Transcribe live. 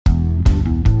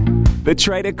The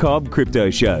Trader Cobb Crypto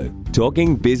Show,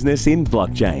 talking business in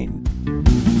blockchain.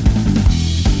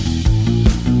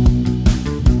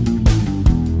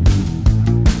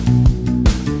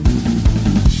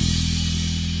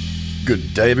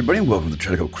 Good day, everybody, and welcome to the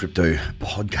Trader Cobb Crypto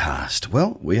Podcast.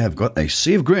 Well, we have got a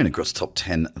sea of green across the top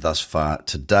 10 thus far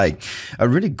today. A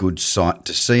really good sight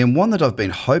to see, and one that I've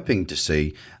been hoping to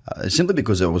see simply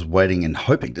because I was waiting and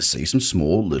hoping to see some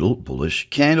small little bullish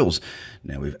candles.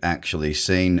 Now, we've actually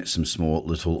seen some small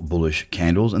little bullish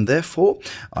candles, and therefore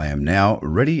I am now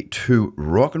ready to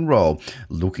rock and roll,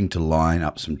 looking to line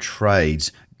up some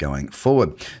trades going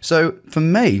forward. So for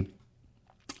me,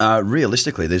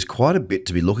 realistically, there's quite a bit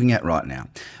to be looking at right now.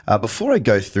 Before I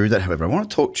go through that, however, I want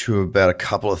to talk to you about a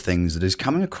couple of things that is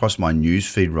coming across my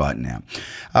newsfeed right now.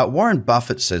 Warren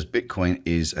Buffett says Bitcoin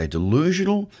is a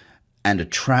delusional and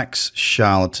attracts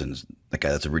charlatans. Okay,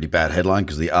 that's a really bad headline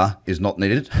because the is not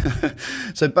needed.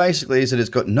 So basically, he said it's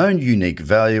got no unique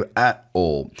value at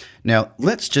all. Now,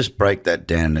 let's just break that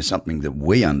down into something that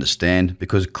we understand,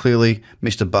 because clearly,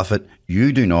 Mr. Buffett,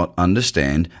 you do not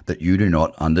understand that you do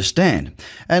not understand.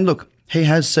 And look, he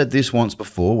has said this once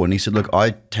before when he said, look,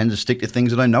 I tend to stick to things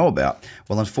that I know about.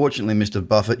 Well, unfortunately, Mr.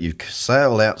 Buffett, you've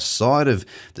sailed outside of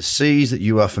the seas that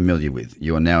you are familiar with.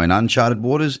 You are now in uncharted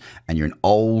waters, and you're an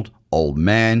old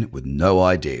man with no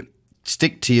idea.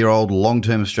 Stick to your old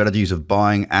long-term strategies of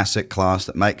buying asset class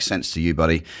that makes sense to you,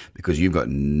 buddy, because you've got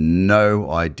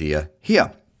no idea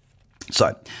here.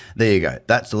 So there you go.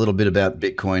 That's a little bit about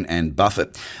Bitcoin and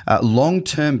Buffett.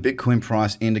 Long-term Bitcoin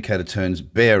price indicator turns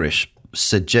bearish,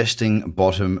 suggesting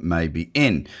bottom may be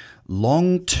in.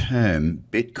 Long-term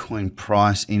Bitcoin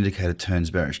price indicator turns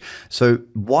bearish. So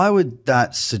why would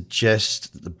that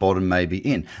suggest that the bottom may be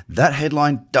in? That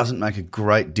headline doesn't make a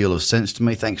great deal of sense to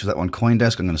me. Thanks for that one,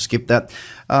 Coindesk. I'm going to skip that.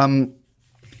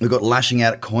 We've got lashing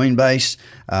out at Coinbase,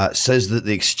 says that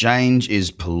the exchange is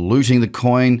polluting the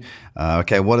coin.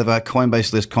 Okay, whatever.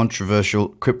 Coinbase lists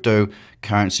controversial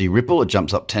cryptocurrency Ripple. It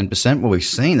jumps up 10%. Well, we've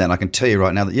seen that. I can tell you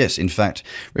right now that, yes, in fact,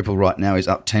 Ripple right now is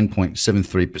up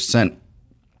 10.73%.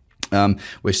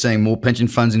 We're seeing more pension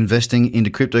funds investing into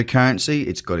cryptocurrency.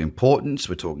 It's got importance.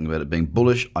 We're talking about it being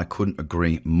bullish. I couldn't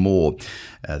agree more.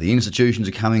 The institutions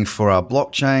are coming for our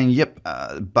blockchain. Yep.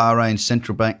 Bahrain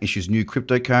Central Bank issues new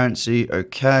cryptocurrency.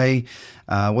 Okay.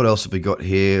 What else have we got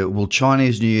here? Will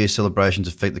Chinese New Year celebrations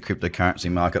affect the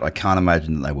cryptocurrency market? I can't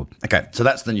imagine that they will. Okay, so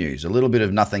that's the news. A little bit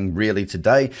of nothing really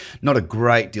today. Not a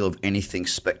great deal of anything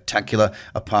spectacular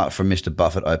apart from Mr.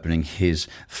 Buffett opening his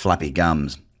flappy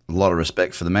gums. A lot of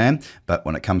respect for the man, but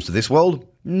when it comes to this world,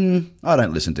 I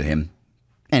don't listen to him.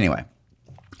 Anyway,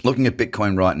 looking at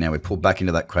Bitcoin right now, we pulled back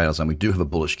into that cradle zone. We do have a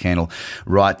bullish candle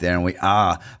right there, and we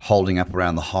are holding up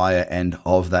around the higher end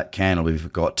of that candle.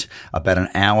 We've got about an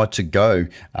hour to go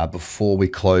before we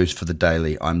close for the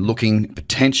daily. I'm looking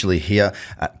potentially here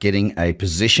at getting a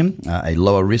position, a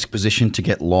lower risk position to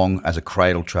get long as a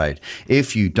cradle trade.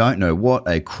 If you don't know what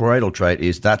a cradle trade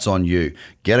is, that's on you.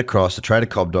 Get across to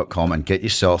tradercobb.com and get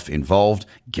yourself involved,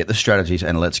 get the strategies,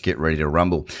 and let's get ready to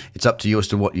rumble. It's up to you as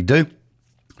to what you do.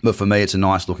 But for me, it's a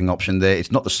nice looking option there.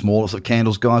 It's not the smallest of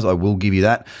candles, guys. I will give you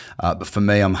that. But for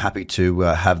me, I'm happy to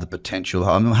have the potential.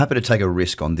 I'm happy to take a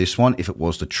risk on this one if it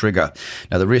was to trigger.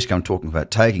 Now, the risk I'm talking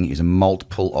about taking is a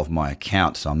multiple of my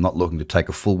account. So I'm not looking to take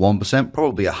a full 1%,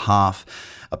 probably a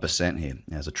 0.5% here.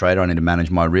 As a trader, I need to manage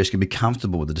my risk and be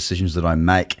comfortable with the decisions that I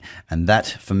make. And that,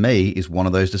 for me, is one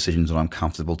of those decisions that I'm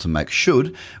comfortable to make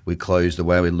should we close the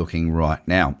way we're looking right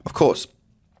now. Of course,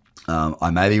 I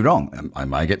may be wrong. I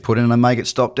may get put in and I may get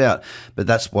stopped out. But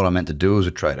that's what I meant to do as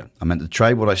a trader. I meant to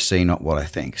trade what I see, not what I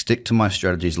think. Stick to my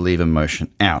strategies, leave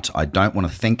emotion out. I don't want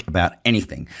to think about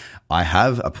anything. I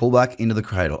have a pullback into the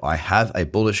cradle. I have a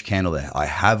bullish candle there. I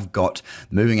have got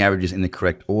moving averages in the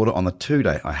correct order on the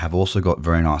 2-day. I have also got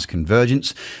very nice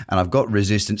convergence, and I've got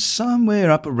resistance somewhere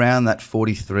up around that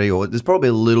 43, or there's probably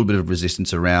a little bit of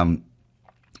resistance around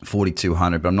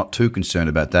 4,200, but I'm not too concerned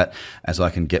about that as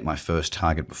I can get my first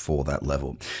target before that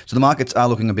level. So the markets are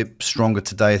looking a bit stronger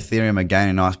today. Ethereum, again,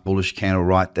 a nice bullish candle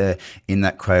right there in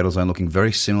that cradle zone, looking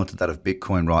very similar to that of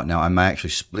Bitcoin right now. I may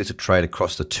actually split a trade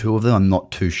across the two of them. I'm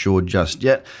not too sure just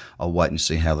yet. I'll wait and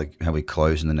see how we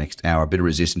close in the next hour. A bit of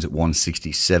resistance at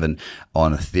 167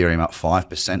 on Ethereum, up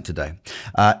 5% today.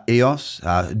 EOS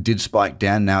did spike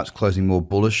down. Now it's closing more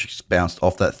bullish. It's bounced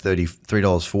off that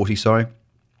 $33.40, sorry.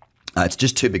 It's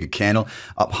just too big a candle,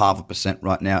 up 0.5%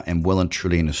 right now and well and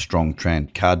truly in a strong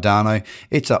trend. Cardano,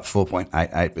 it's up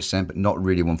 4.88%, but not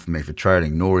really one for me for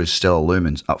trading, nor is Stellar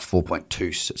Lumens up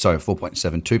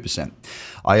 4.72%.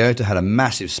 IOTA had a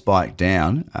massive spike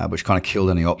down, which kind of killed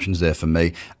any options there for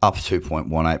me, up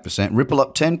 2.18%. Ripple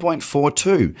up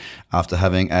 10.42% after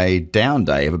having a down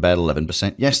day of about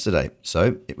 11% yesterday.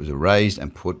 So it was erased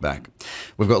and put back.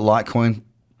 We've got Litecoin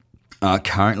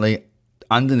currently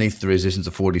underneath the resistance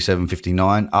of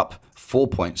 47.59, up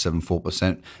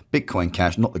 4.74%. Bitcoin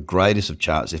Cash, not the greatest of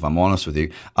charts if I'm honest with you,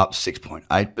 up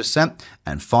 6.8%.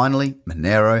 And finally,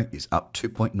 Monero is up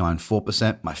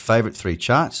 2.94%. My favorite three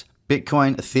charts,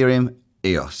 Bitcoin, Ethereum,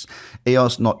 EOS.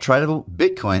 EOS not tradable,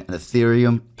 Bitcoin and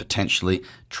Ethereum potentially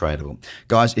tradable.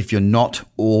 Guys, if you're not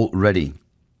already,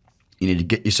 you need to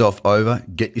get yourself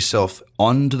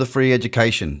onto the free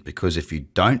education, because if you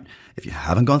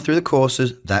haven't gone through the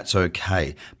courses, that's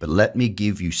okay. But let me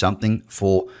give you something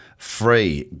for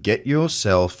free. Get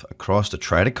yourself across to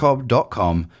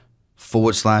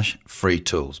tradercobb.com/free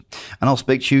tools. And I'll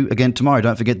speak to you again tomorrow.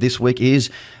 Don't forget, this week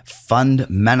is Fund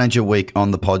Manager Week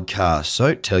on the podcast.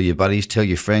 So tell your buddies, tell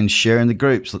your friends, share in the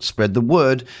groups. Let's spread the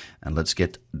word and let's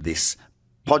get this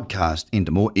podcast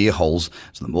into more ear holes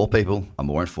so that more people are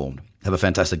more informed. Have a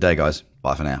fantastic day, guys.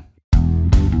 Bye for now.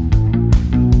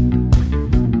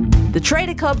 The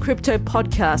Trader Cobb Crypto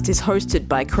Podcast is hosted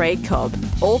by Craig Cobb.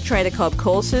 All Trader Cobb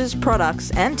courses,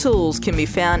 products, and tools can be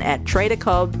found at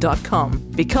tradercobb.com,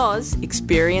 because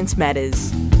experience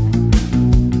matters.